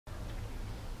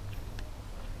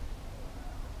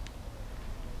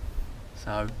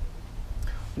So,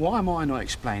 why am I not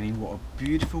explaining what a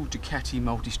beautiful Ducati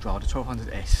Multistrada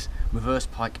 1200S reverse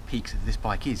pike peaks this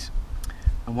bike is?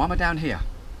 And why am I down here?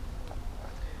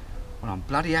 Well, I'm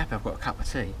bloody happy I've got a cup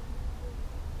of tea.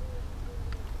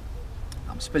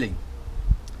 I'm spilling.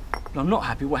 But I'm not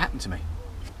happy what happened to me.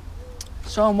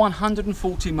 So I'm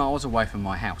 140 miles away from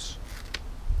my house.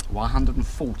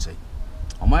 140.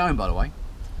 On my own, by the way.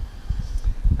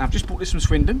 Now, I've just bought this from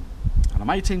Swindon, and I'm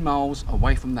 18 miles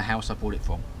away from the house I bought it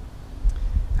from.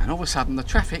 And all of a sudden the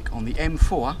traffic on the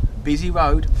M4, busy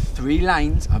road, 3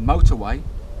 lanes, a motorway,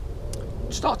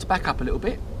 starts to back up a little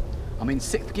bit. I'm in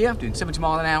 6th gear, doing 70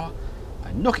 miles an hour.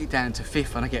 I knock it down to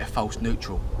 5th and I get a false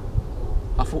neutral.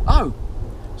 I thought, oh,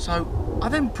 so I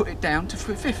then put it down to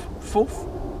 5th,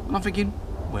 4th, and I'm thinking,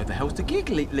 where the hell's the gear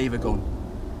lever gone?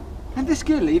 And this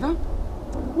gear lever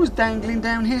was dangling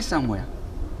down here somewhere.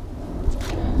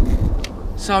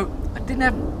 So I didn't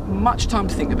have much time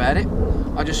to think about it.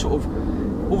 I just sort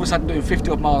of, all of a sudden doing 50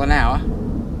 odd miles an hour,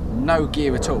 no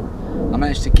gear at all. I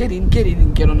managed to get in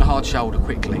and get on the hard shoulder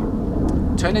quickly.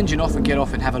 Turn engine off and get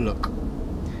off and have a look.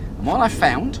 And what I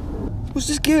found was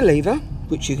this gear lever,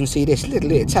 which you can see this little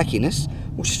bit of tackiness,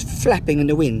 was just flapping in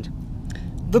the wind.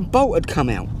 The bolt had come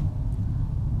out.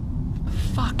 The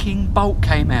fucking bolt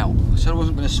came out. I said I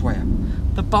wasn't going to swear.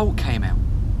 The bolt came out.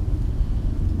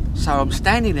 So I'm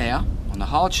standing there on the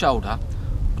hard shoulder,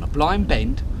 on a blind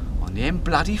bend, on the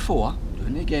M4,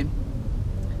 doing it again,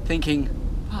 thinking,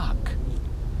 fuck.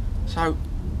 So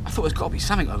I thought there's got to be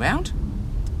something around.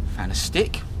 Found a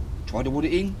stick, tried to wood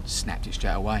it in, snapped it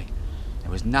straight away.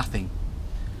 There was nothing.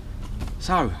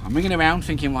 So I'm ringing around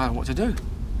thinking, well, what to do?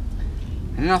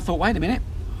 And then I thought, wait a minute,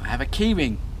 I have a key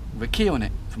ring with a key on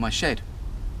it for my shed.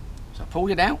 So I pulled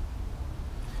it out,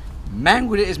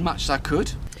 mangled it as much as I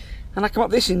could, and I come up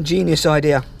with this ingenious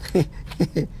idea.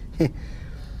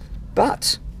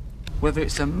 But whether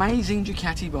it's an amazing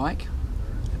Ducati bike,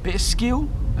 a bit of skill,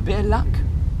 a bit of luck,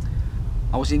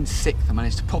 I was in 6th. I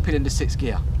managed to pop it into 6th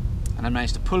gear, and I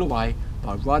managed to pull away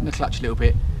by riding the clutch a little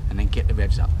bit and then get the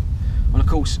revs up. Well, of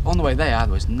course, on the way there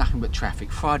was nothing but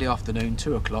traffic. Friday afternoon,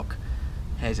 2 o'clock,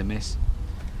 hair's a miss.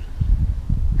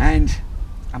 And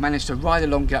I managed to ride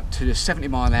along, get up to the 70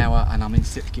 mile an hour, and I'm in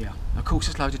 6th gear. Of course,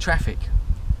 there's loads of traffic.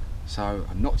 So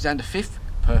I knocked down to 5th,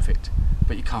 perfect.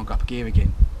 But you can't go up a gear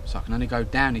again. So I can only go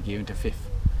down a gear into 5th.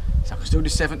 So I can still do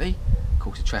 70. Of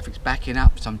course, the traffic's backing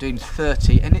up, so I'm doing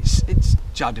 30, and it's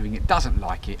juddering. It doesn't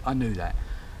like it. I knew that.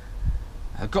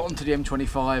 I got onto the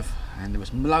M25, and there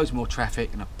was loads more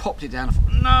traffic, and I popped it down. I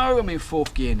thought, no, I'm in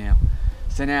 4th gear now.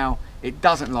 So now it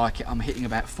doesn't like it. I'm hitting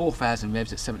about 4,000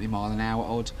 revs at 70 miles an hour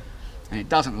odd, and it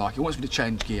doesn't like it. It wants me to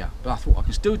change gear, but I thought I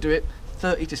can still do it.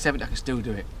 30 to 70, I can still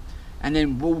do it. And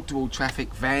then wall-to-wall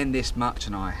traffic, van this much,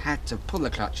 and I had to pull the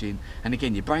clutch in. And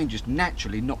again, your brain just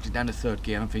naturally knocked it down to 3rd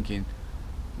gear. And I'm thinking,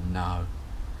 no.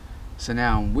 So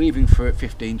now I'm weaving through at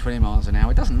 15, 20 miles an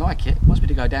hour. It doesn't like it. It wants me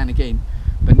to go down again.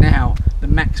 But now the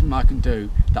maximum I can do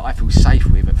that I feel safe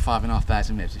with at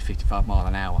 5,500 revs is 55 miles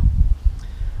an hour.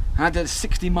 And I did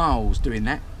 60 miles doing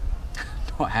that.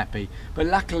 Not happy. But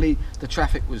luckily the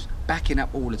traffic was backing up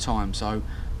all the time. So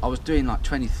I was doing like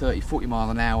 20, 30, 40 miles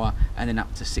an hour, and then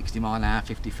up to 60 miles an hour,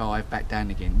 55, back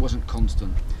down again. It wasn't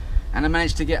constant. And I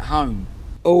managed to get home.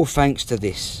 All thanks to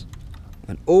this.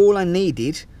 And all I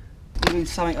needed, even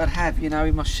something I'd have, you know,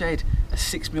 in my shed, a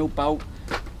 6mm bolt,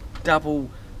 double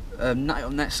nut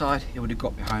on that side, it would have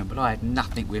got me home, but I had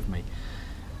nothing with me.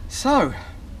 So,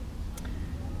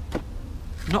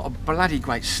 not a bloody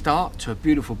great start to a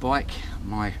beautiful bike.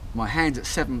 My hands at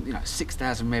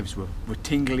 6,000 revs were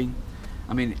tingling.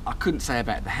 I mean, I couldn't say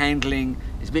about the handling.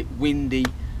 It's a bit windy.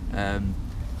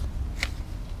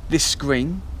 This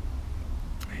screen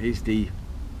is the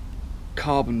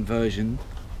carbon version.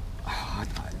 Oh,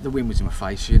 the wind was in my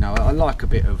face, you know. I like a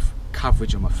bit of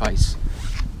coverage on my face.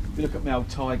 If you look at my old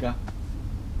Tiger,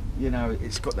 you know,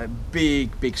 it's got that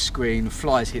big screen.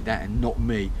 Flies hit that and not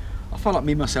me. I felt like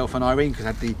me, myself and Irene, because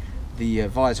I had the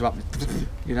visor up,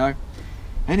 you know.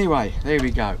 Anyway, there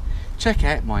we go. Check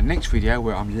out my next video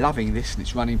where I'm loving this and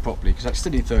it's running properly, because it's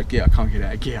still in 3rd gear. I can't get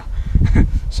out of gear.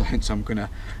 So hence I'm going to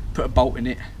put a bolt in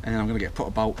it, and then I'm going to put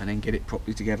a bolt and then get it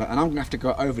properly together, and I'm going to have to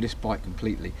go over this bike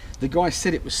completely. The guy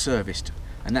said it was serviced,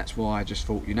 and that's why I just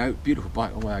thought, you know, beautiful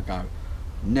bike, away I go.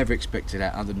 Never expected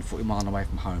that, other than 40 miles away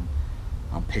from home.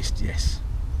 I'm pissed, yes.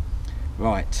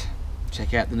 Right,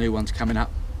 check out the new ones coming up.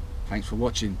 Thanks for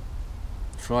watching.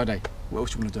 Friday, what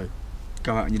else do you want to do?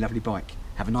 Go out on your lovely bike.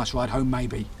 Have a nice ride home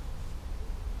maybe.